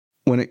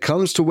When it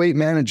comes to weight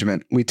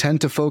management, we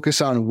tend to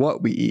focus on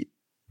what we eat,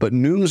 but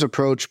Noom's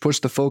approach puts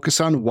the focus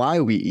on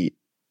why we eat.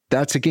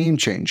 That's a game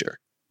changer.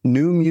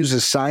 Noom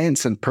uses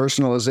science and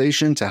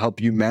personalization to help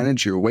you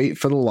manage your weight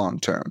for the long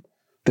term.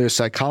 Their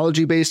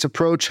psychology-based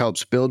approach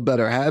helps build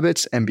better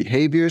habits and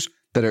behaviors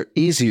that are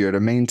easier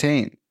to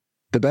maintain.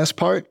 The best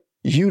part?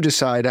 You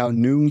decide how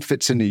Noom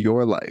fits into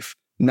your life,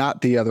 not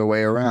the other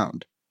way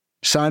around.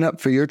 Sign up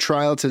for your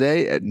trial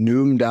today at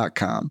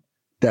Noom.com.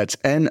 That's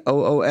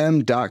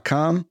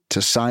Noom.com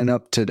to sign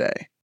up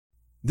today.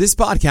 This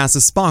podcast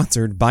is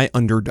sponsored by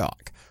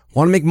Underdog.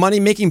 Want to make money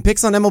making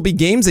picks on MLB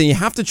games? And you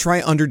have to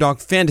try Underdog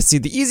Fantasy,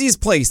 the easiest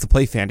place to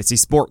play fantasy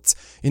sports.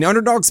 In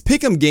Underdog's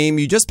Pick'em game,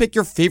 you just pick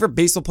your favorite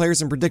baseball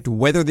players and predict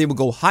whether they will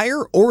go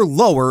higher or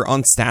lower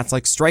on stats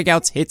like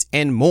strikeouts, hits,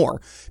 and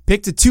more.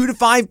 Pick to 2 to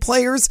 5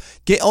 players,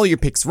 get all your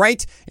picks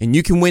right, and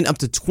you can win up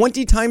to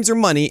 20 times your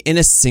money in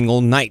a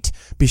single night.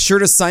 Be sure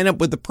to sign up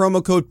with the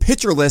promo code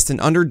PitcherList, and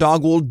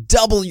Underdog will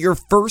double your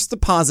first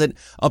deposit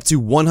up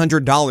to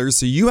 $100,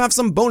 so you have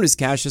some bonus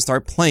cash to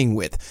start playing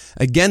with.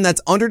 Again,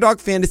 that's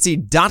UnderdogFantasy.com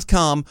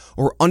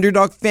or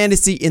Underdog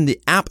Fantasy in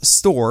the App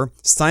Store.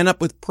 Sign up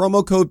with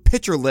promo code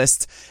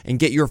PitcherList and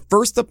get your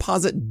first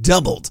deposit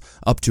doubled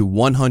up to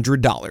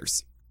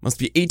 $100. Must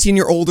be 18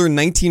 or older,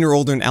 19 or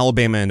older in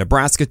Alabama and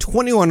Nebraska,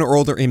 21 or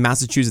older in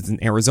Massachusetts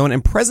and Arizona,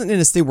 and present in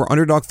a state where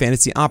Underdog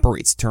Fantasy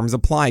operates. Terms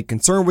apply.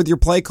 Concerned with your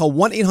play? Call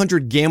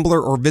 1-800-GAMBLER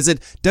or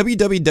visit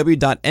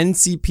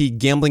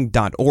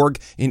www.ncpgambling.org.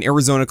 In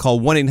Arizona,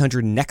 call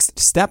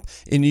 1-800-NEXT-STEP.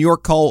 In New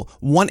York, call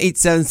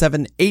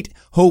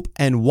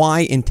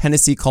 1-877-8-HOPE-NY. In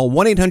Tennessee, call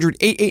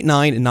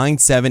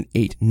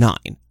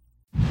 1-800-889-9789.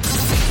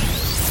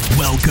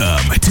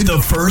 Welcome to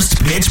the First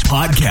Pitch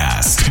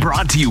Podcast,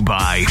 brought to you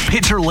by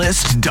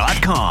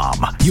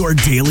PitcherList.com, your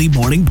daily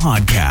morning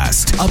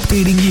podcast,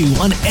 updating you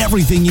on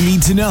everything you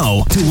need to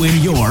know to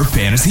win your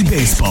fantasy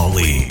baseball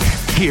league.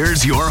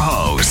 Here's your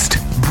host,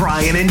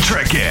 Brian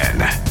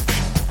Intrikin.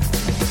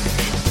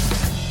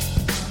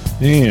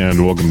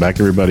 And welcome back,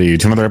 everybody,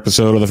 to another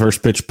episode of the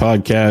First Pitch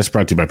Podcast,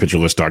 brought to you by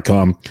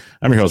PitcherList.com.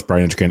 I'm your host,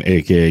 Brian Intrikin,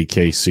 a.k.a.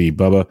 KC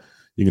Bubba.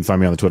 You can find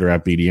me on the Twitter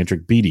at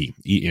BDintric,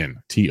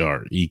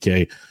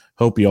 BDENTREK.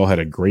 Hope you all had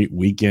a great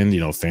weekend.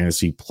 You know,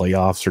 fantasy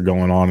playoffs are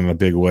going on in a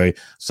big way.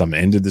 Some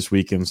ended this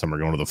weekend. Some are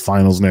going to the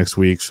finals next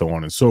week, so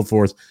on and so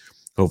forth.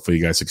 Hopefully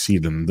you guys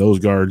succeed in those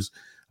guards.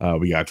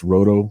 We got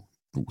Roto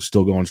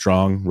still going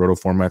strong. Roto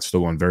format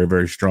still going very,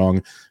 very strong.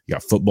 You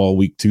got football.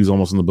 Week 2 is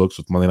almost in the books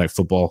with Monday Night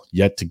Football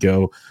yet to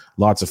go.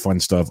 Lots of fun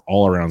stuff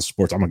all around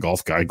sports. I'm a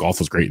golf guy. Golf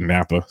was great in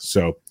Napa,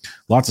 so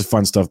lots of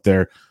fun stuff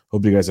there.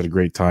 Hope you guys had a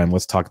great time.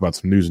 Let's talk about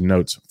some news and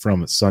notes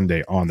from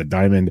Sunday on the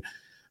Diamond.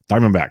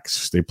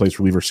 Diamondbacks, they placed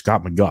reliever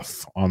Scott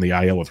McGough on the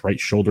IL with right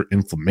shoulder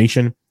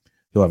inflammation.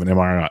 He'll have an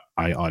MRI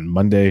on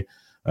Monday.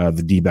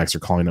 The D-backs are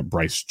calling up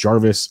Bryce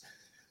Jarvis.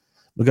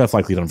 McGough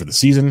likely done for the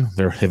season.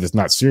 If it's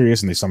not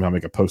serious and they somehow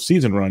make a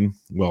postseason run,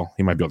 well,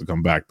 he might be able to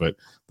come back. But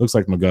looks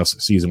like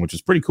McGough's season, which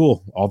is pretty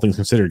cool, all things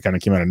considered, kind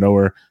of came out of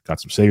nowhere,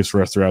 got some saves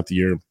for us throughout the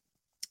year,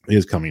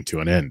 is coming to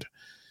an end.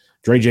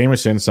 Dre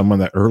Jameson, someone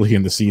that early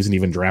in the season,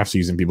 even draft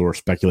season, people were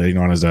speculating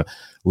on as a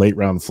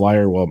late-round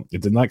flyer. Well,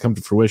 it did not come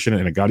to fruition,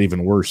 and it got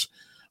even worse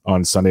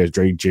on Sunday as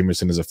Dre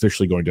Jameson is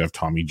officially going to have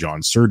Tommy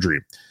John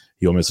surgery.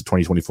 He'll miss the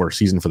 2024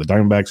 season for the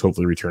Diamondbacks,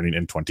 hopefully returning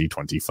in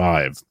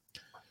 2025.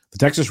 The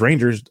Texas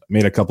Rangers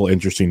made a couple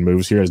interesting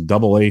moves here as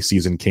Double-A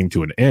season came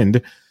to an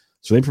end.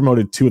 So they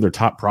promoted 2 of their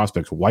top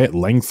prospects, Wyatt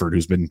Langford,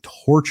 who's been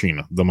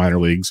torching the minor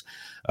leagues.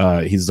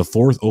 He's the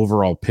 4th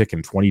overall pick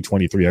in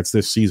 2023. That's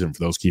this season for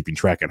those keeping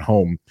track at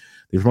home.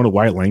 They promoted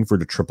Wyatt Langford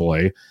to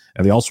AAA,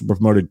 and they also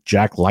promoted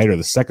Jack Leiter,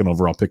 the 2nd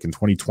overall pick in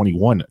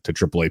 2021, to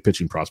AAA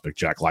pitching prospect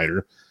Jack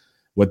Leiter.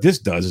 What this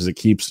does is it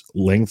keeps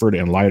Langford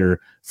and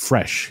Leiter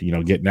fresh,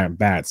 getting at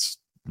bats,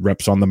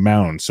 reps on the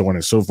mound, so on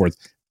and so forth,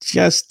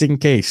 just in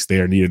case they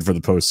are needed for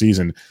the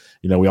postseason.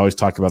 We always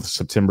talk about the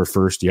September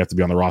 1st. You have to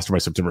be on the roster by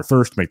September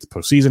 1st to make the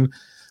postseason.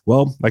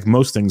 Well, like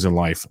most things in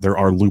life, there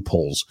are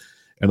loopholes,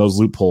 and those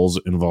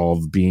loopholes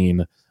involve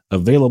being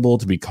available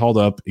to be called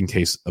up in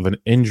case of an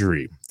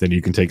injury. Then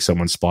you can take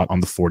someone's spot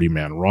on the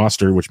 40-man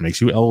roster, which makes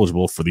you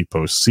eligible for the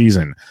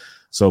postseason.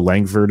 So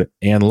Langford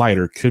and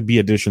Leiter could be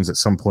additions at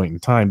some point in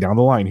time down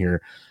the line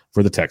here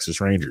for the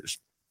Texas Rangers.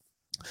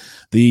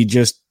 The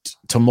just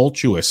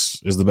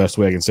tumultuous is the best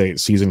way I can say it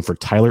season for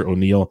Tyler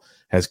O'Neill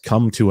has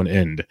come to an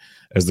end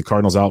as the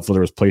Cardinals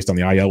outfielder was placed on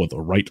the IL with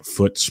a right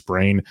foot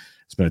sprain.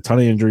 It's been a ton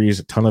of injuries,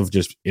 a ton of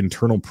just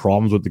internal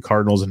problems with the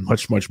Cardinals, and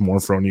much, much more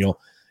for O'Neill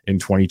in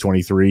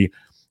 2023.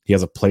 He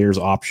has a player's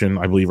option,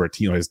 I believe, or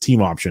his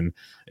team option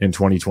in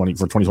 2020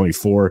 for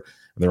 2024.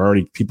 People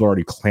are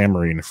already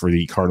clamoring for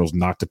the Cardinals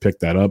not to pick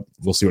that up.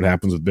 We'll see what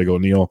happens with Big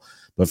O'Neill.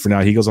 But for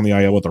now, he goes on the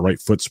IL with a right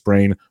foot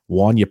sprain.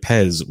 Juan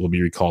Yepez will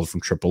be recalled from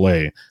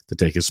AAA to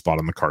take his spot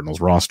on the Cardinals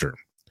roster.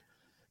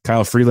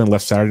 Kyle Freeland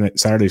left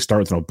Saturday's start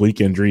with an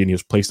oblique injury, and he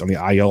was placed on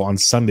the IL on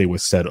Sunday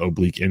with said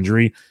oblique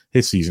injury.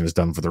 His season is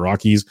done for the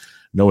Rockies.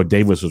 Noah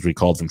Davis was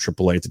recalled from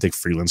AAA to take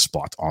Freeland's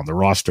spot on the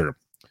roster.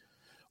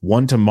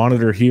 One to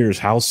monitor here is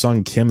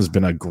Ha-Seong Kim has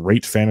been a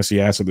great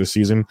fantasy asset this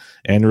season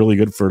and really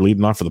good for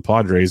leading off for the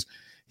Padres.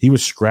 He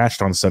was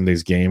scratched on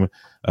Sunday's game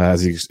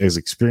as he is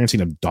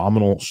experiencing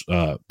abdominal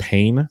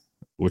pain,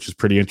 which is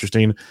pretty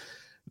interesting.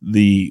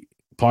 The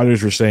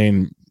Padres were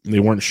saying they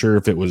weren't sure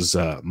if it was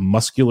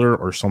muscular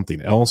or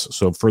something else,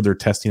 so further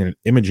testing and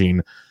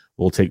imaging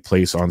will take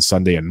place on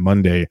Sunday and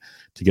Monday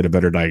to get a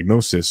better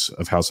diagnosis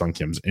of Ha-Seong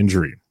Kim's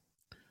injury.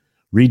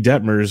 Reed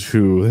Detmers,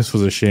 who this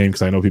was a shame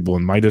because I know people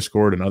in my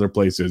Discord and other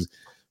places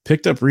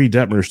picked up Reed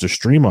Detmers to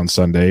stream on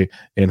Sunday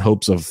in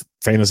hopes of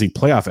fantasy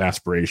playoff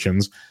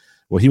aspirations.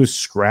 Well, he was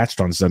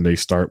scratched on Sunday's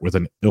start with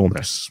an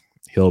illness.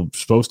 He'll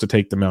supposed to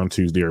take the mound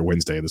Tuesday or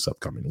Wednesday this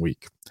upcoming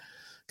week.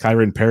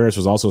 Kyron Paris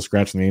was also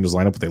scratched in the Angels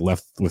lineup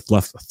with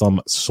left thumb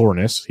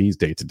soreness. He's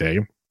day-to-day.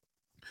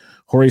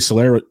 Jorge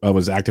Soler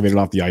was activated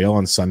off the IL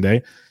on Sunday,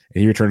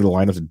 and he returned to the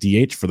lineup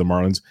to DH for the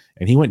Marlins,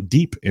 and he went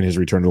deep in his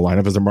return to the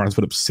lineup as the Marlins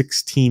put up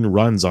 16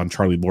 runs on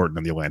Charlie Morton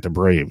and the Atlanta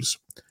Braves.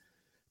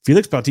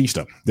 Felix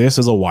Bautista, this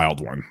is a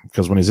wild one,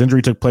 because when his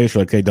injury took place,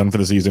 you're like, okay, done for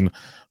the season.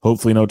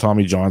 Hopefully no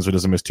Tommy John, so he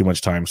doesn't miss too much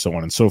time, so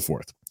on and so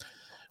forth.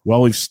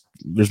 Well,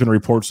 there's been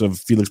reports of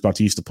Felix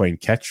Bautista playing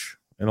catch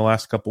in the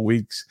last couple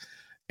weeks,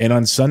 and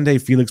on Sunday,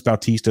 Felix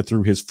Bautista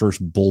threw his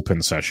first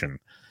bullpen session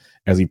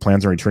as he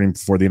plans on returning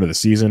before the end of the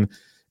season.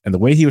 And the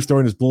way he was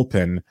throwing his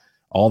bullpen,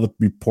 all the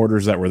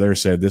reporters that were there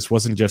said this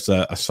wasn't just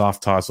a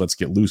soft toss, let's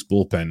get loose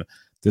bullpen.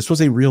 This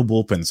was a real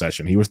bullpen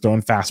session. He was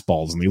throwing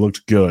fastballs, and he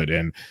looked good.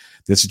 And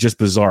this is just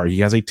bizarre. He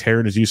has a tear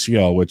in his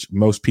UCL, which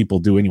most people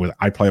do anyway.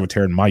 I probably have a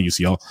tear in my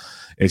UCL.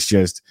 It's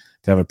just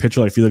to have a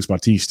pitcher like Felix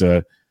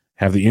Bautista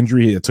have the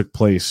injury that took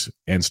place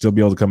and still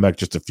be able to come back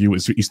just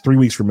he's 3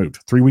 weeks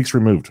removed. 3 weeks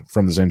removed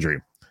from this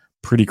injury.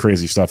 Pretty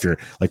crazy stuff here.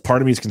 Like,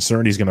 part of me is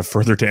concerned he's going to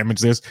further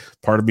damage this.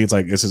 Part of me is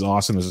like, this is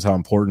awesome. This is how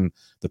important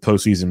the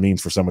postseason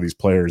means for some of these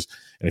players.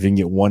 And if you can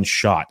get one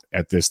shot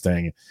at this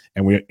thing,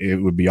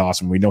 it would be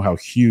awesome. We know how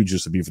huge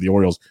this would be for the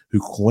Orioles, who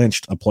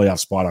clinched a playoff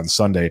spot on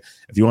Sunday.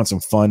 If you want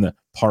some fun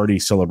party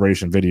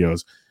celebration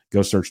videos,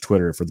 go search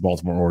Twitter for the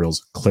Baltimore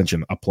Orioles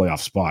clinching a playoff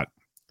spot.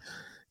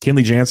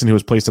 Kenley Jansen, who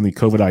was placed on the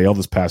COVID IL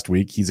this past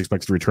week, he's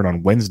expected to return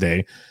on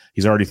Wednesday.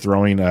 He's already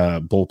throwing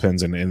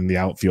bullpens in the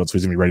outfield, so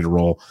he's going to be ready to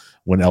roll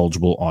when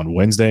eligible on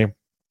Wednesday.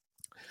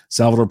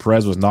 Salvador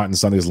Perez was not in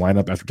Sunday's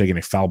lineup after taking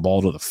a foul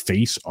ball to the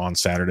face on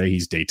Saturday.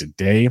 He's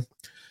day-to-day.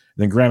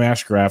 Then Graham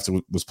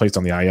Ashcraft was placed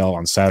on the IL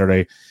on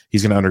Saturday.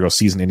 He's going to undergo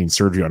season-ending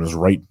surgery on his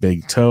right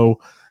big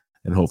toe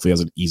and hopefully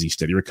has an easy,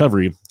 steady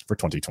recovery for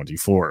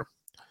 2024.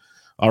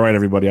 All right,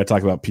 everybody. I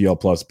talk about PL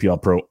Plus, PL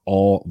Pro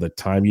all the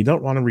time. You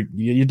don't want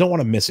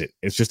to miss it.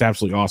 It's just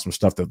absolutely awesome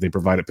stuff that they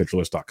provide at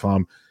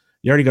PitcherList.com.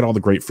 You already got all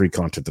the great free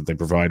content that they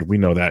provide. We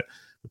know that.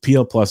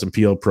 PL Plus and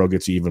PL Pro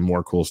gets you even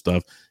more cool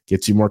stuff,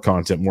 gets you more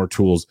content, more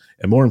tools,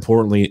 and more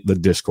importantly, the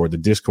Discord. The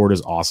Discord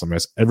is awesome. It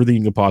has everything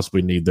you can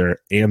possibly need there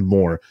and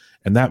more.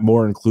 And that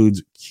more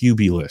includes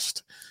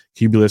QBList.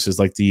 QBList is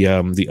like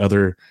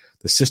the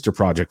sister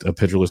project of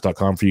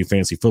PitcherList.com for you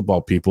fantasy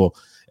football people.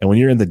 And when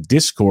you're in the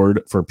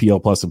Discord for PL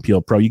Plus and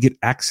PL Pro, you get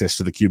access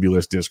to the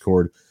QBList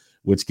Discord,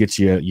 which gets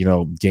you,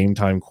 game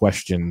time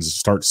questions,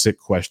 start sit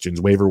questions,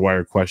 waiver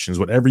wire questions,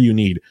 whatever you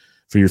need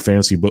for your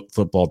fantasy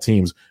football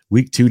teams.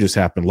 Week 2 just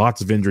happened.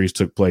 Lots of injuries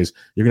took place.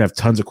 You're going to have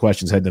tons of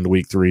questions heading into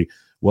week 3.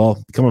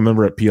 Well, become a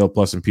member at PL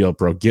Plus and PL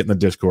Pro. Get in the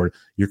Discord.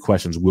 Your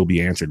questions will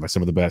be answered by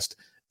some of the best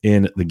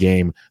in the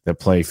game that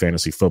play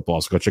fantasy football.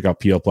 So go check out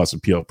PL Plus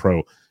and PL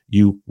Pro.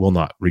 You will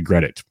not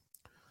regret it.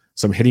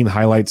 Some hitting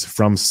highlights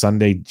from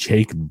Sunday.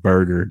 Jake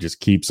Burger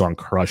just keeps on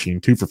crushing.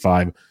 2 for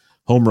 5.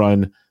 Home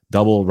run,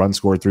 double, run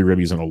scored, 3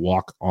 ribbies, and a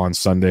walk on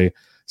Sunday.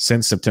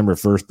 Since September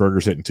 1st,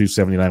 Burger's hitting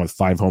 .279 with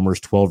 5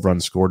 homers, 12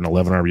 runs scored, and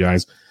 11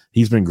 RBIs.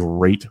 He's been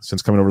great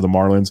since coming over to the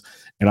Marlins,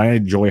 and I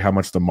enjoy how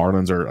much the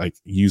Marlins are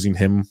using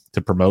him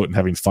to promote and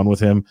having fun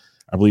with him.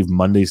 I believe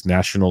Monday's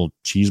National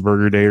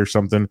Cheeseburger Day or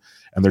something,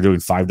 and they're doing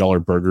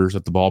 $5 burgers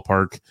at the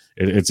ballpark.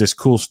 It's just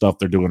cool stuff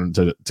they're doing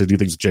to do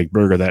things with Jake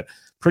Burger that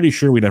pretty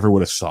sure we never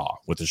would have saw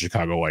with the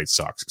Chicago White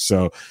Sox.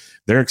 So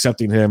they're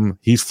accepting him.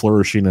 He's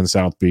flourishing in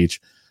South Beach.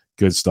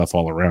 Good stuff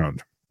all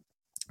around.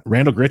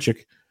 Randall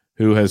Grichuk,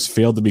 who has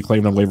failed to be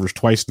claimed on waivers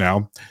twice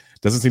now,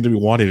 doesn't seem to be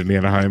wanted in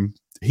Anaheim.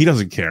 He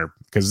doesn't care,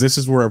 because this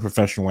is where a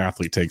professional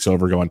athlete takes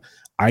over going,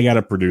 I got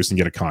to produce and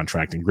get a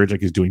contract, and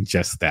Grichuk is doing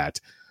just that.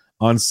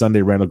 On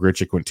Sunday, Randall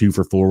Grichuk went 2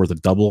 for 4 with a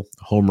double,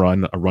 home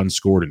run, a run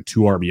scored, and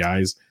 2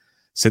 RBIs.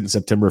 Since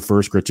September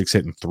 1st, Grichuk's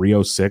hitting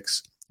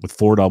 .306 with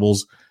 4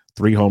 doubles,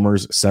 3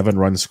 homers, 7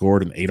 runs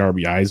scored, and 8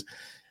 RBIs.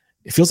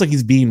 It feels like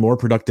he's being more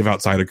productive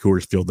outside of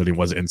Coors Field than he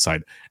was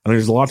inside. And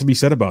there's a lot to be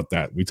said about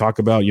that. We talk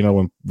about,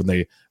 when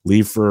they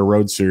leave for a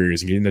road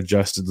series and getting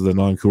adjusted to the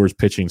non-Coors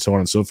pitching, so on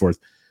and so forth.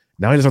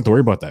 Now he doesn't have to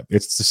worry about that.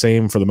 It's the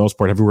same for the most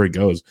part everywhere he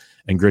goes.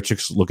 And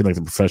Grichuk's looking like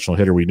the professional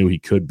hitter we knew he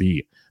could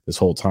be this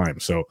whole time.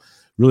 So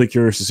really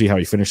curious to see how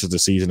he finishes the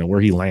season and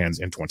where he lands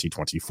in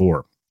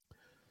 2024.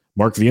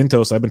 Mark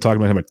Vientos, I've been talking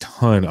about him a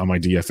ton on my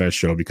DFS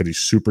show because he's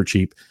super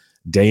cheap,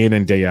 day in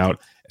and day out.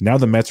 And now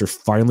the Mets are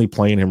finally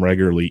playing him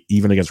regularly,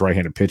 even against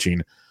right-handed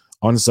pitching.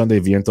 On Sunday,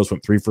 Vientos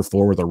went 3 for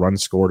 4 with a run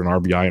scored, an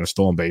RBI, and a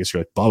stolen base.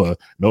 You're like, Bubba,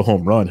 no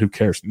home run. Who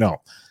cares?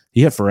 No.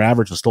 He hit for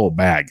average and stole a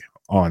bag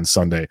on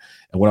Sunday.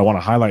 And what I want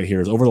to highlight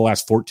here is over the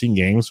last 14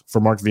 games for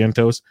Mark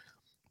Vientos,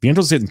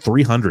 Vientos hitting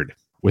 300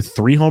 with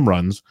 3 home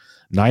runs,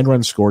 9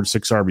 runs scored,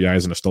 6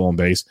 RBIs, and a stolen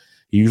base.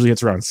 He usually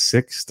hits around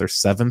 6th or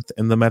 7th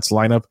in the Mets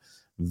lineup.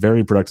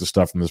 Very productive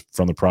stuff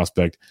from the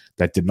prospect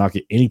that did not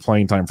get any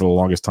playing time for the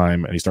longest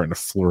time, and he's starting to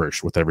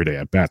flourish with everyday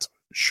at-bats.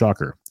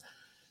 Shocker.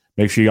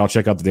 Make sure y'all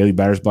check out the Daily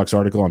Batters Box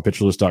article on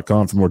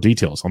PitcherList.com for more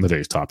details on the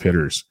day's top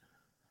hitters.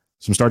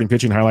 Some starting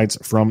pitching highlights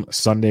from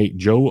Sunday.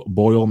 Joe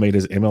Boyle made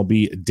his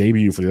MLB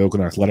debut for the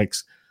Oakland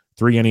Athletics.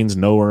 3 innings,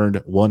 no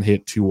earned, 1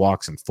 hit, 2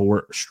 walks, and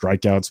 4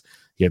 strikeouts.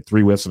 He had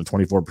 3 whiffs and a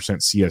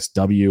 24%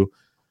 CSW.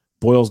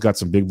 Boyle's got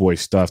some big boy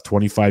stuff.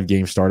 25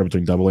 games started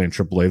between AA and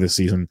AAA this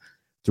season.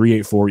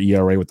 3.84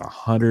 ERA with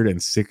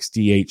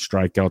 168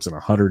 strikeouts and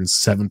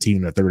 117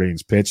 in the third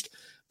innings pitched.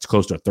 It's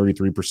close to a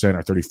 33%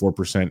 or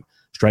 34%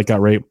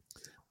 strikeout rate.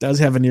 Does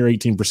have a near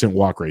 18%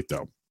 walk rate,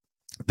 though.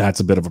 That's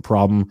a bit of a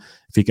problem.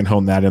 If he can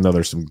hone that in, though,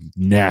 there's some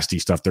nasty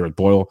stuff there with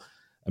Boyle.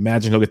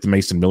 Imagine he'll get the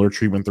Mason Miller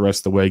treatment the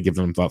rest of the way,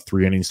 giving him about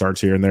 3 inning starts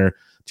here and there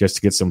just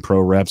to get some pro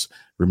reps.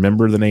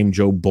 Remember the name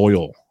Joe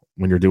Boyle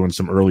when you're doing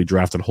some early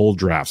draft and hold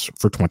drafts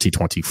for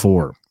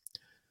 2024.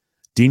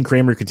 Dean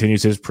Kramer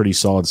continues his pretty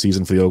solid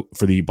season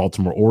for the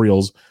Baltimore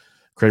Orioles.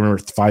 Kramer,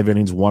 5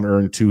 innings, 1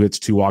 earned, 2 hits,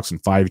 2 walks,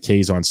 and 5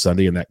 Ks on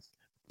Sunday in that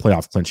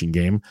playoff clinching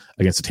game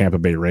against the Tampa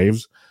Bay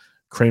Rays.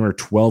 Kramer,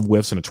 12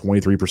 whiffs and a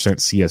 23%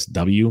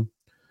 CSW.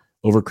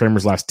 Over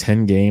Kramer's last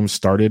 10 games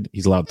started,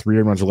 he's allowed 3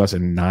 earned runs or less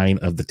in 9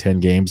 of the 10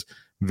 games.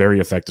 Very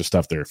effective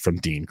stuff there from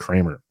Dean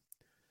Kramer.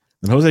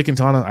 And Jose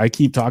Quintana, I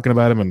keep talking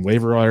about him in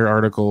waiver wire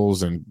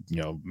articles and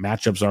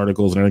matchups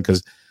articles and everything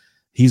because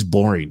he's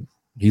boring.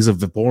 He's a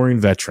boring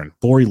veteran,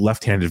 boring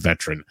left-handed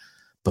veteran,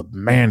 but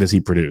man, does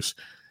he produce.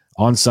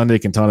 On Sunday,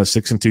 Quintana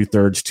 6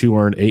 2/3, 2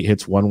 earned, 8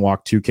 hits, 1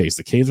 walk, 2 Ks.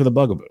 The Ks are the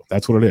bugaboo.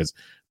 That's what it is.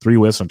 3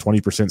 whiffs on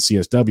 20%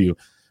 CSW.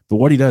 But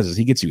what he does is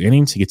he gets you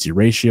innings, he gets you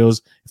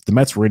ratios. If the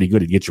Mets were really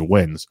good, he'd get you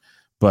wins.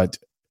 But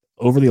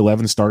over the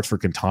 11 starts for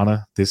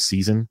Quintana this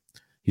season,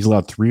 he's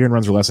allowed 3 earned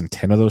runs or less in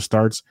 10 of those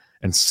starts,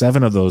 and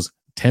 7 of those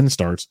 10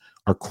 starts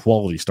are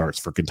quality starts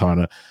for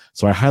Quintana.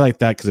 So I highlight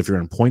that because if you're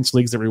in points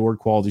leagues that reward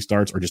quality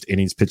starts or just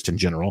innings pitched in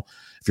general,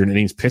 if you're in an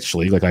innings pitch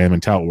league like I am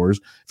in Tout Wars,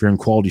 if you're in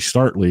quality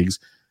start leagues,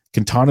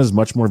 Quintana is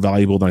much more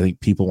valuable than I think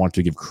people want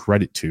to give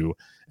credit to.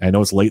 And I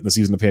know it's late in the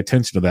season to pay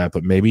attention to that,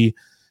 but maybe,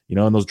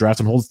 in those draft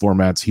and hold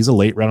formats, he's a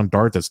late round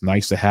dart that's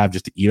nice to have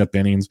just to eat up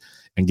innings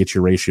and get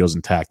your ratios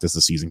intact as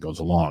the season goes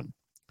along.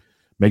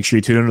 Make sure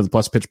you tune into the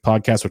Plus Pitch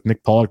podcast with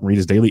Nick Pollock and read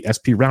his daily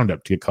SP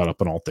Roundup to get caught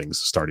up on all things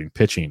starting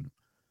pitching.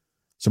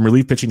 Some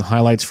relief pitching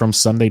highlights from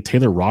Sunday.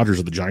 Taylor Rogers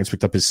of the Giants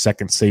picked up his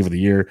 2nd save of the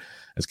year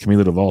as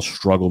Camilo Doval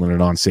struggled in a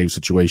non-save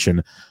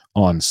situation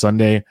on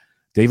Sunday.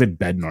 David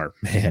Bednar,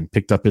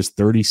 picked up his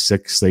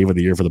 36th save of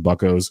the year for the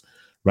Buccos.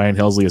 Ryan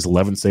Helsley his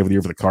 11th save of the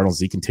year for the Cardinals.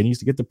 He continues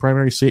to get the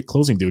primary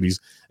closing duties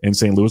in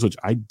St. Louis, which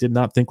I did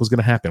not think was going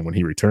to happen when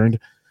he returned.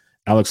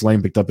 Alex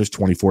Lane picked up his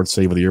 24th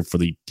save of the year for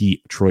the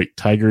Detroit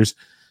Tigers.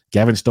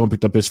 Gavin Stone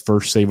picked up his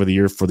 1st save of the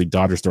year for the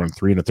Dodgers, throwing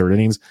 3 1/3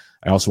 innings.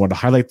 I also wanted to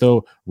highlight,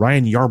 though,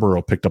 Ryan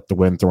Yarbrough picked up the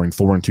win, throwing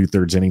 4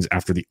 2/3 innings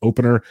after the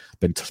opener.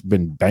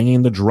 Been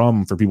banging the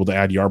drum for people to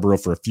add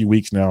Yarbrough for a few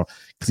weeks now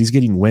because he's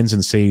getting wins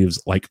and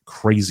saves like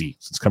crazy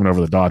since coming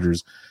over the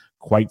Dodgers.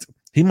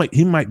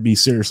 He might be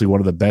seriously one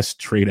of the best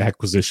trade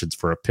acquisitions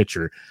for a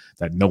pitcher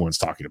that no one's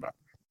talking about.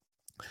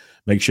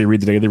 Make sure you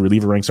read the daily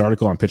reliever ranks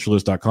article on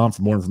PitcherList.com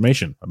for more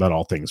information about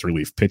all things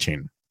relief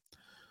pitching.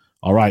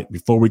 All right,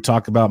 before we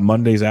talk about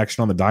Monday's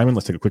action on the diamond,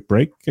 let's take a quick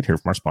break and hear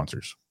from our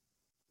sponsors.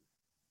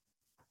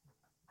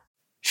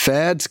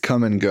 Fads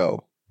come and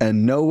go,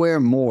 and nowhere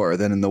more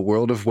than in the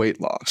world of weight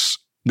loss.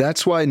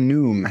 That's why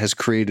Noom has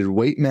created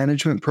weight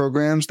management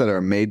programs that are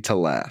made to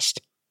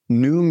last.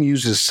 Noom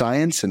uses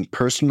science and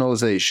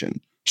personalization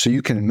so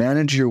you can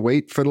manage your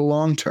weight for the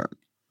long term.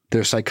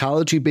 Their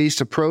psychology-based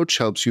approach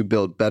helps you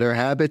build better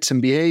habits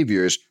and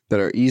behaviors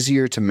that are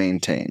easier to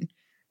maintain.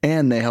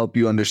 And they help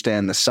you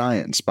understand the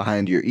science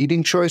behind your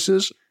eating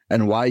choices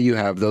and why you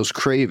have those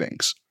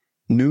cravings.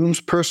 Noom's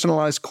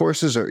personalized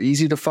courses are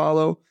easy to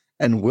follow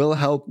and will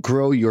help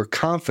grow your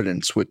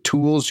confidence with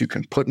tools you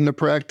can put into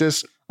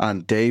practice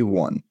on day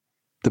one.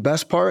 The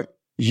best part?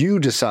 You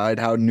decide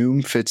how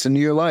Noom fits into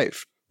your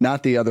life,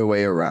 not the other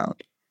way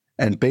around.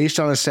 And based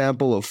on a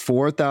sample of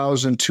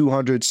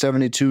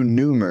 4,272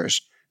 Noomers,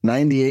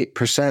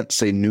 98%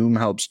 say Noom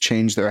helps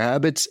change their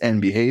habits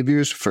and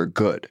behaviors for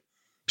good.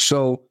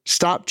 So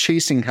stop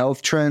chasing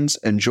health trends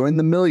and join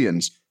the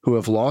millions who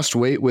have lost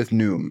weight with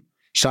Noom.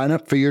 Sign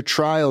up for your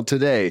trial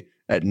today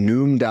at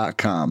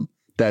Noom.com.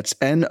 That's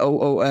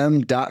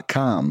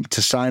Noom.com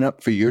to sign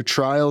up for your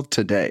trial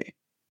today.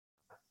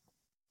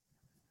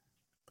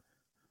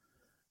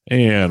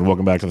 And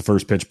welcome back to the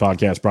First Pitch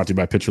Podcast brought to you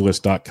by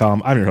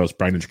PitcherList.com. I'm your host,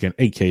 Brian Intrican,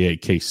 a.k.a.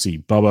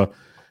 KC Bubba.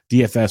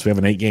 DFS, we have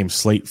an 8-game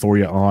slate for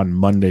you on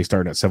Monday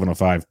starting at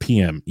 7:05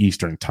 p.m.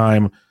 Eastern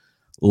Time.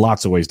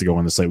 Lots of ways to go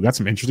on the slate. We got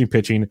some interesting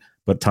pitching,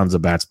 but tons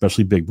of bats,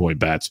 especially big boy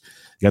bats.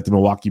 You got the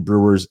Milwaukee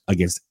Brewers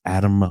against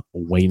Adam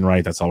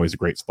Wainwright. That's always a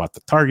great spot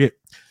to target.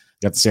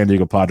 You got the San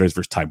Diego Padres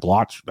versus Ty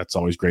Bloch. That's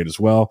always great as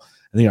well.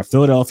 And then you got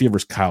Philadelphia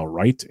versus Kyle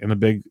Wright in a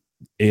big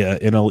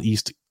NL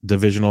East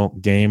divisional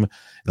game. And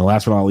the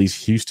last but not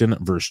least, Houston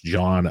versus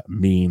John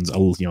Means.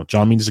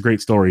 John Means is a great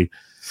story.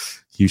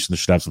 Houston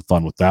should have some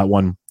fun with that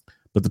one.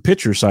 But the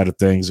pitcher side of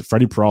things,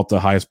 Freddie Peralta,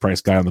 highest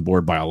priced guy on the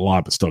board by a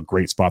lot, but still a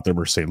great spot there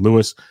versus St.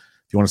 Louis.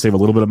 If you want to save a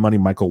little bit of money,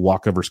 Michael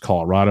Wacha versus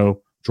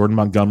Colorado, Jordan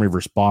Montgomery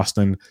versus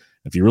Boston.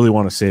 If you really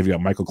want to save, you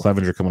got Michael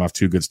Clevenger coming off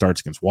 2 good starts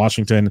against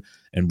Washington,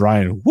 and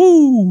Brian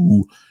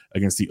Woo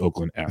against the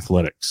Oakland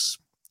Athletics.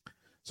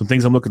 Some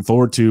things I'm looking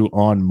forward to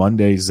on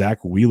Monday: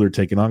 Zach Wheeler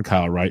taking on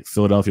Kyle Wright,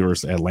 Philadelphia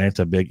versus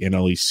Atlanta, big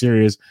NL East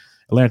series.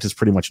 Atlanta's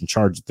pretty much in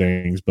charge of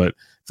things, but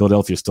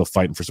Philadelphia is still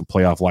fighting for some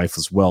playoff life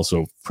as well.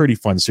 So pretty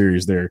fun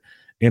series there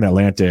in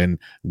Atlanta, and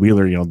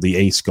Wheeler, the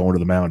ace going to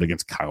the mound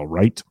against Kyle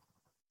Wright.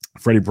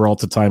 Freddie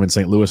Peralta time in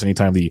St. Louis.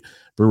 Anytime the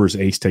Brewers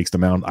ace takes the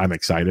mound, I'm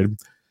excited. And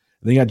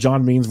then you got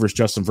John Means versus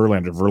Justin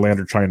Verlander.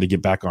 Verlander trying to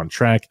get back on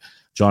track.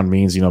 John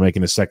Means,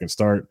 making his second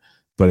start,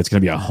 but it's going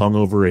to be a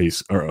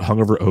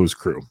hungover O's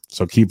crew.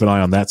 So keep an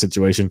eye on that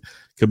situation.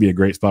 Could be a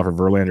great spot for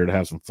Verlander to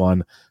have some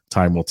fun.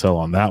 Time will tell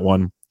on that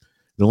one.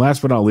 Then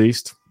last but not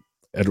least,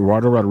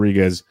 Eduardo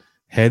Rodriguez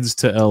heads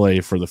to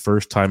LA for the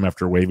first time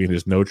after waiving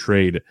his no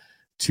trade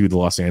to the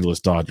Los Angeles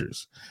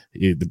Dodgers.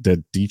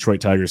 The Detroit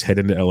Tigers head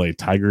into LA.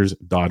 Tigers,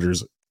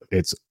 Dodgers.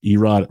 It's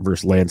Erod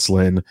versus Lance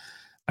Lynn.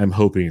 I'm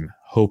hoping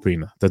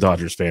the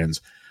Dodgers fans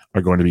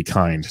are going to be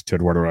kind to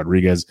Eduardo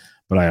Rodriguez,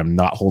 but I am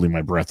not holding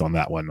my breath on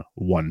that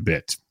one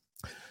bit.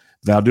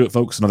 That'll do it,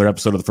 folks. Another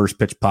episode of the First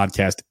Pitch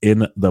Podcast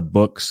in the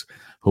books.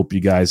 Hope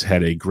you guys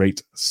had a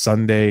great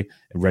Sunday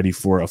and ready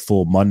for a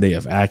full Monday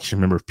of action.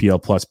 Remember, PL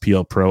Plus,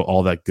 PL Pro,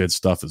 all that good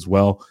stuff as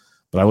well.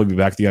 But I will be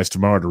back with you guys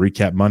tomorrow to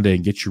recap Monday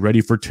and get you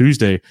ready for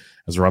Tuesday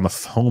as we're on the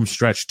home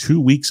stretch. 2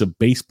 weeks of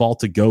baseball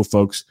to go,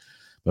 folks.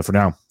 But for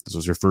now, this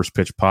was your First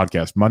Pitch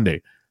Podcast,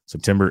 Monday,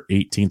 September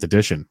 18th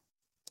edition.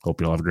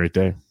 Hope you all have a great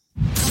day.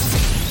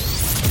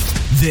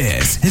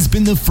 This has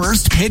been the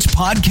First Pitch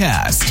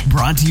Podcast,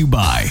 brought to you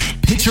by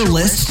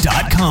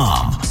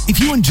PitcherList.com. If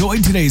you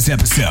enjoyed today's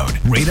episode,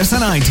 rate us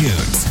on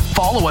iTunes,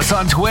 follow us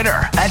on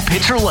Twitter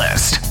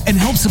 @PitcherList, and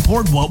help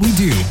support what we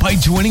do by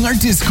joining our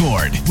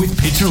Discord with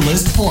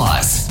PitcherList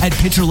Plus at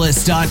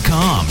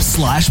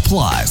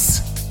PitcherList.com/plus.